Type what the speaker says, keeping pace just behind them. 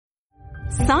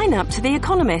Sign up to The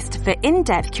Economist for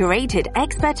in-depth curated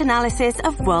expert analysis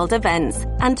of world events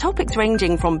and topics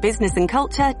ranging from business and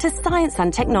culture to science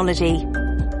and technology.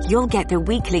 You'll get the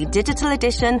weekly digital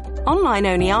edition,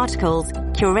 online-only articles,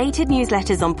 curated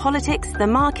newsletters on politics, the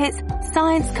markets,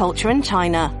 science, culture and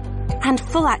China, and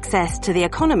full access to The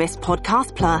Economist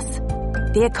Podcast Plus.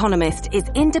 The Economist is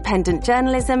independent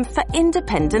journalism for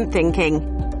independent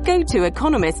thinking. Go to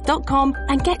economist.com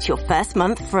and get your first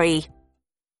month free.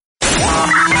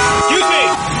 Excuse me!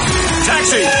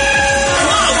 Taxi!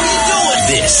 What are you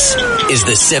doing? This is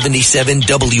the 77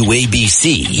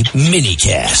 WABC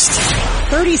minicast.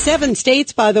 37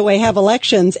 states, by the way, have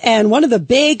elections, and one of the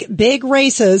big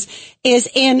races is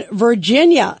in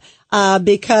Virginia.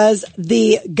 Because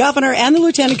the governor and the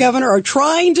lieutenant governor are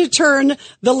trying to turn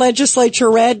the legislature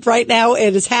red. Right now,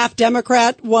 it is half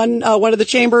Democrat, one of the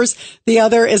chambers. The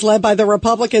other is led by the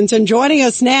Republicans. And joining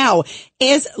us now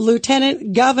is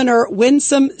Lieutenant Governor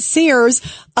Winsome Sears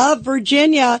of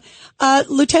Virginia.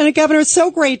 Lieutenant Governor, it's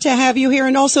so great to have you here.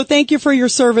 And also thank you for your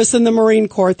service in the Marine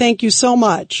Corps. Thank you so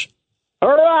much.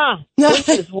 Hurrah! This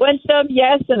is Winsome,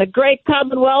 yes, in the great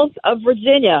Commonwealth of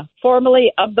Virginia,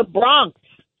 formerly of the Bronx.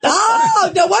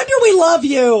 Oh, no wonder we love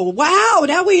you. Wow.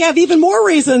 Now we have even more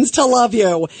reasons to love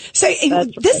you. So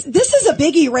this is a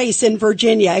biggie race in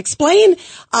Virginia. Explain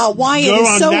why it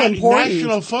is so important.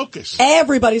 National focus.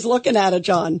 Everybody's looking at it,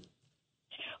 John.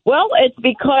 Well, it's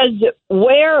because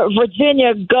where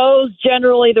Virginia goes,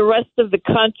 generally the rest of the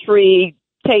country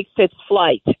takes its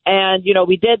flight. And, you know,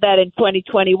 we did that in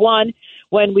 2021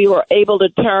 when we were able to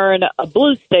turn a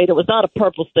blue state. It was not a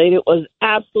purple state. It was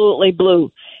absolutely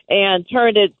blue. And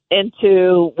turned it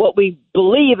into what we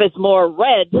believe is more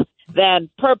red than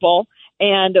purple.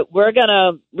 And we're going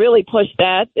to really push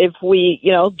that if we,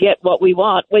 you know, get what we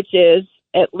want, which is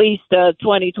at least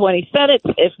 2020 Senate,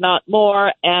 if not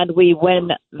more, and we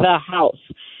win the House.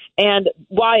 And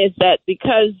why is that?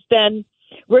 Because then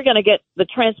we're going to get the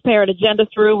transparent agenda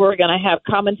through. We're going to have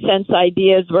common sense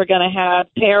ideas. We're going to have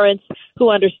parents who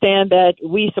understand that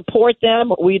we support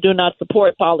them. We do not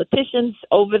support politicians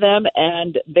over them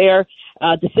and their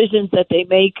decisions that they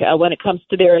make when it comes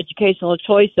to their educational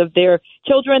choice of their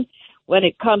children. When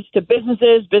it comes to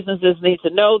businesses, businesses need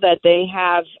to know that they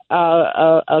have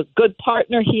a good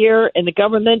partner here in the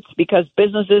government because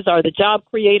businesses are the job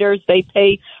creators. They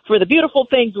pay for the beautiful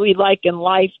things we like in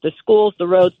life, the schools, the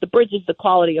roads, the bridges, the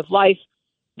quality of life.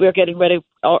 We're getting rid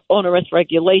of onerous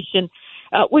regulation.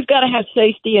 We've got to have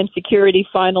safety and security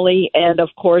finally. And, of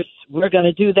course, we're going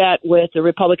to do that with the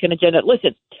Republican agenda.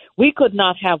 Listen, we could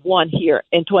not have won here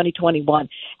in 2021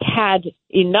 had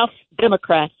enough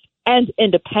Democrats and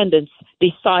independents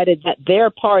decided that their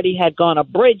party had gone a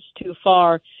bridge too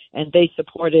far and they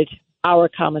supported our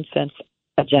common sense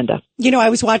agenda. You know, I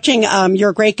was watching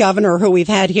your great governor who we've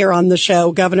had here on the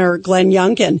show, Governor Glenn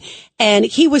Youngkin, and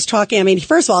he was talking, I mean,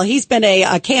 first of all, he's been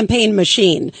a campaign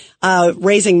machine,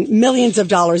 raising millions of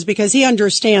dollars because he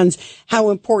understands how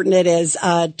important it is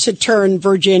to turn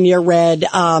Virginia red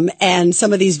and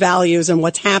some of these values and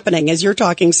what's happening, as you're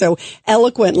talking so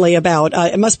eloquently about.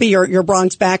 It must be your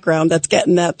Bronx background that's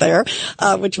getting that there,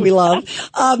 which we love.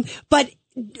 But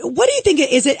what do you think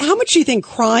is it? How much do you think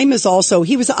crime is also?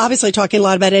 He was obviously talking a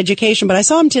lot about education, but I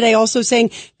saw him today also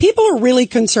saying people are really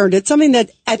concerned. It's something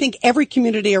that I think every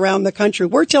community around the country,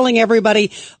 we're telling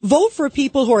everybody, vote for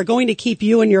people who are going to keep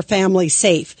you and your family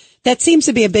safe. That seems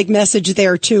to be a big message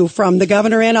there too from the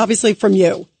governor and obviously from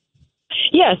you.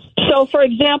 Yes. So, for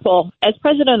example, as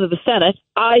president of the Senate,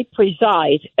 I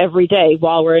preside every day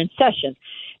while we're in session.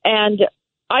 And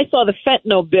I saw the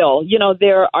fentanyl bill. You know,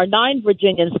 there are 9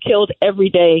 Virginians killed every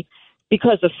day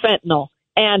because of fentanyl.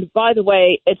 And by the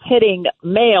way, it's hitting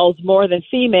males more than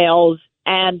females,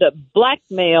 and black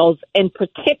males in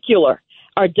particular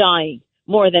are dying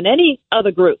more than any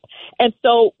other group. And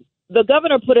so the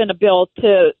governor put in a bill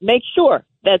to make sure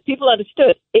that people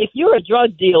understood if you're a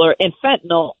drug dealer in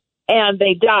fentanyl and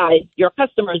they die, your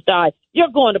customers die, you're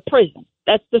going to prison.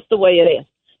 That's just the way it is.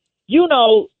 You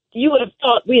know, you would have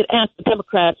thought we had asked the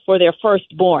Democrats for their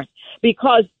firstborn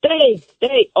because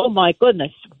they, oh my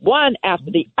goodness, one after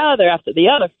the other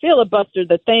filibustered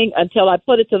the thing until I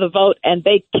put it to the vote and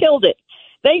they killed it.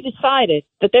 They decided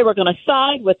that they were going to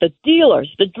side with the dealers,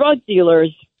 the drug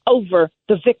dealers, over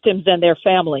the victims and their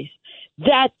families.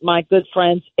 That, my good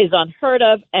friends, is unheard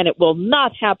of, and it will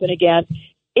not happen again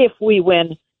if we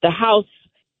win the House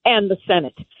and the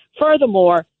Senate.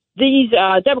 Furthermore, these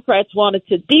Democrats wanted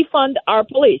to defund our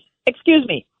police. Excuse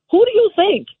me, who do you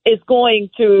think is going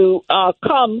to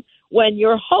come when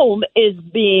your home is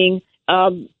being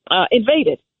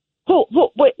invaded? Who?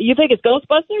 You think it's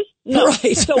Ghostbusters? No.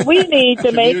 Right. So we need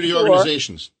to make sure. Community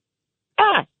organizations.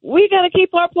 we got to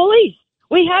keep our police.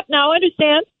 We have now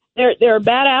understand there are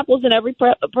bad apples in every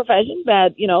profession,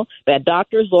 bad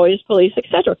doctors, lawyers, police,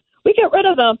 etc. We get rid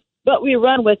of them, but we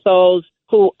run with those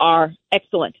who are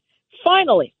excellent.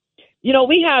 Finally,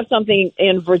 we have something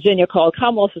in Virginia called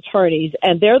Commonwealth attorneys,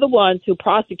 and they're the ones who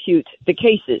prosecute the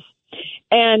cases.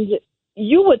 And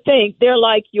you would think they're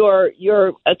like your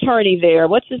attorney there.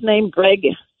 What's his name? Greg,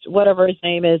 whatever his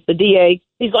name is, the DA.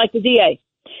 He's like the DA.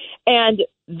 And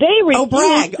they refuse. Oh,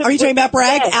 Bragg. Are you talking about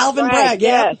Bragg? Yes, Alvin Bragg,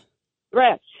 yeah. Yes,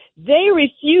 Bragg. They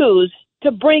refuse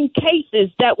to bring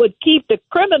cases that would keep the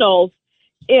criminals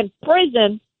in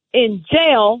prison, in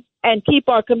jail, and keep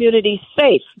our communities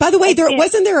safe. By the way,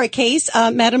 wasn't there a case,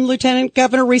 Madam Lieutenant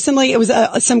Governor, recently? It was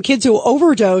some kids who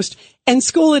overdosed, and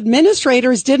school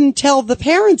administrators didn't tell the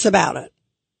parents about it.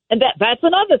 And that's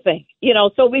another thing.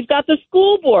 So we've got the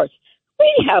school boards.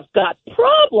 We have got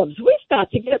problems. We've got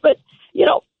to get, but,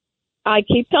 I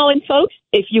keep telling folks,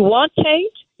 if you want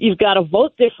change, you've got to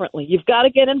vote differently. You've got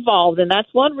to get involved. And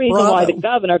that's one reason why the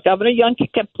Governor Young,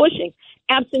 kept pushing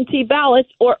absentee ballots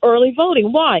or early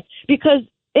voting. Why? Because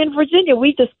in Virginia,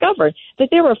 we discovered that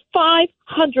there were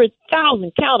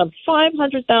 500,000, count them,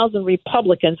 500,000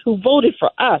 Republicans who voted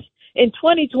for us in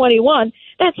 2021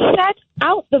 that sat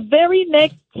out the very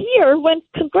next year when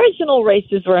congressional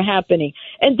races were happening.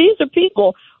 And these are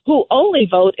people who only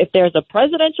vote if there's a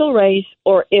presidential race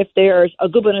or if there's a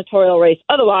gubernatorial race.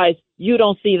 Otherwise, you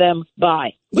don't see them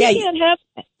by. We can't have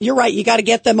that. You're right. You got to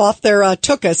get them off their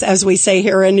tuchus, as we say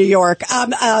here in New York.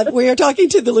 We are talking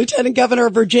to the Lieutenant Governor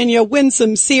of Virginia,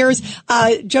 Winsome Sears.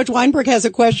 Judge Weinberg has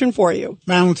a question for you.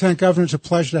 Madam Lieutenant Governor, it's a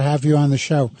pleasure to have you on the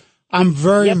show. I'm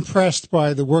very impressed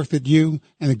by the work that you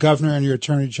and the governor and your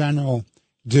attorney general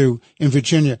do in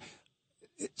Virginia.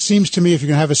 It seems to me if you're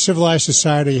going to have a civilized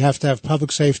society, you have to have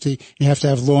public safety, you have to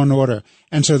have law and order.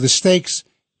 And so the stakes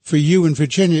for you in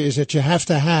Virginia is that you have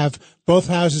to have both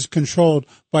houses controlled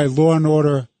by law and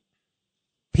order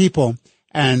people.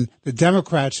 And the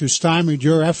Democrats who stymied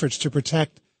your efforts to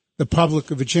protect the public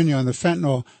of Virginia on the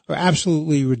fentanyl are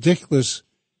absolutely ridiculous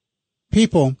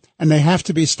people, and they have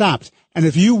to be stopped. And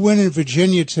if you win in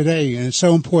Virginia today, and it's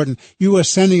so important, you are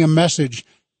sending a message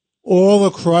all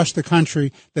across the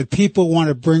country that people want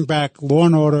to bring back law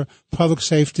and order, public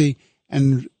safety,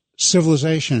 and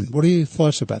civilization. What are your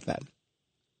thoughts about that?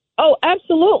 Oh,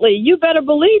 absolutely. You better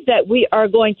believe that we are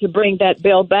going to bring that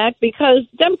bill back because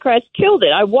Democrats killed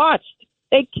it. I watched.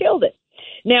 They killed it.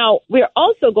 Now, we're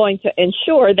also going to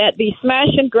ensure that these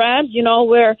smash and grabs,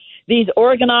 where these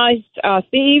organized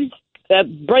thieves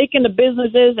that break into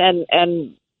businesses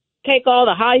and take all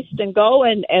the heist and go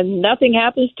and nothing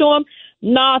happens to them,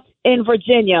 not in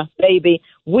Virginia, baby.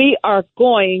 We are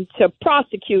going to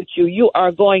prosecute you. You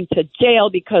are going to jail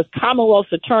because Commonwealth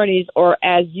attorneys, or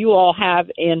as you all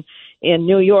have in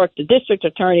New York, the district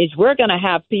attorneys, we're going to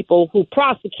have people who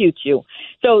prosecute you.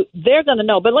 So they're going to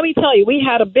know. But let me tell you, we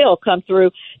had a bill come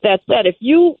through that said if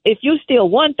you steal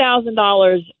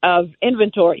 $1,000 of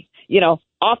inventory,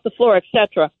 off the floor,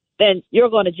 etc., then you're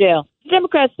going to jail. The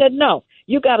Democrats said no.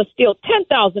 You got to steal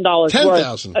 $10,000 worth.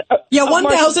 10,000. Yeah,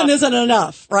 1,000 isn't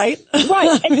enough, right?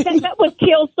 Right. And that would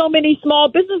kill so many small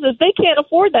businesses. They can't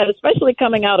afford that, especially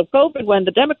coming out of COVID when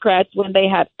the Democrats, when they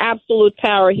had absolute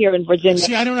power here in Virginia.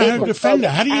 See, I don't know how to defend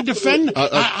that. How do you defend?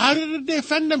 How do they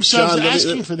defend themselves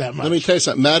asking for that much? Let me tell you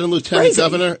something. Madam Lieutenant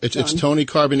Governor, it's Tony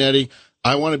Carbonetti.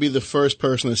 I want to be the first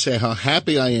person to say how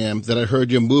happy I am that I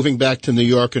heard you're moving back to New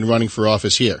York and running for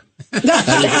office here. And you're going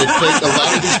to take a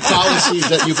lot of these policies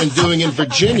that you've been doing in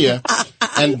Virginia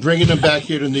and bringing them back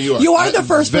here to New York. You are the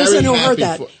first person who heard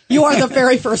that. You are the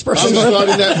very first person who heard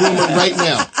that. I'm starting that rumor right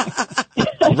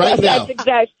now. Right now. That's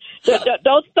exactly.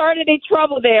 Don't start any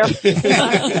trouble there.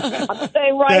 I'm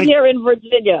staying right here in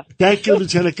Virginia. Thank you,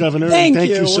 Lieutenant Governor. Thank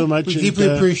you so much. We deeply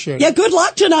appreciate it. Yeah, good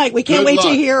luck tonight. We can't wait to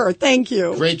hear her. Thank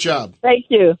you. Great job. Thank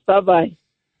you. Bye-bye.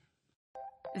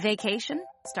 Vacation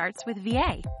starts with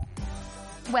VA.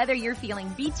 Whether you're feeling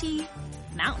beachy,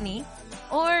 mountainy,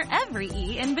 or every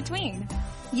E in between,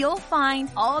 you'll find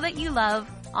all that you love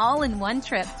all in one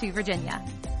trip to Virginia.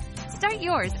 Start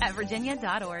yours at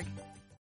virginia.org.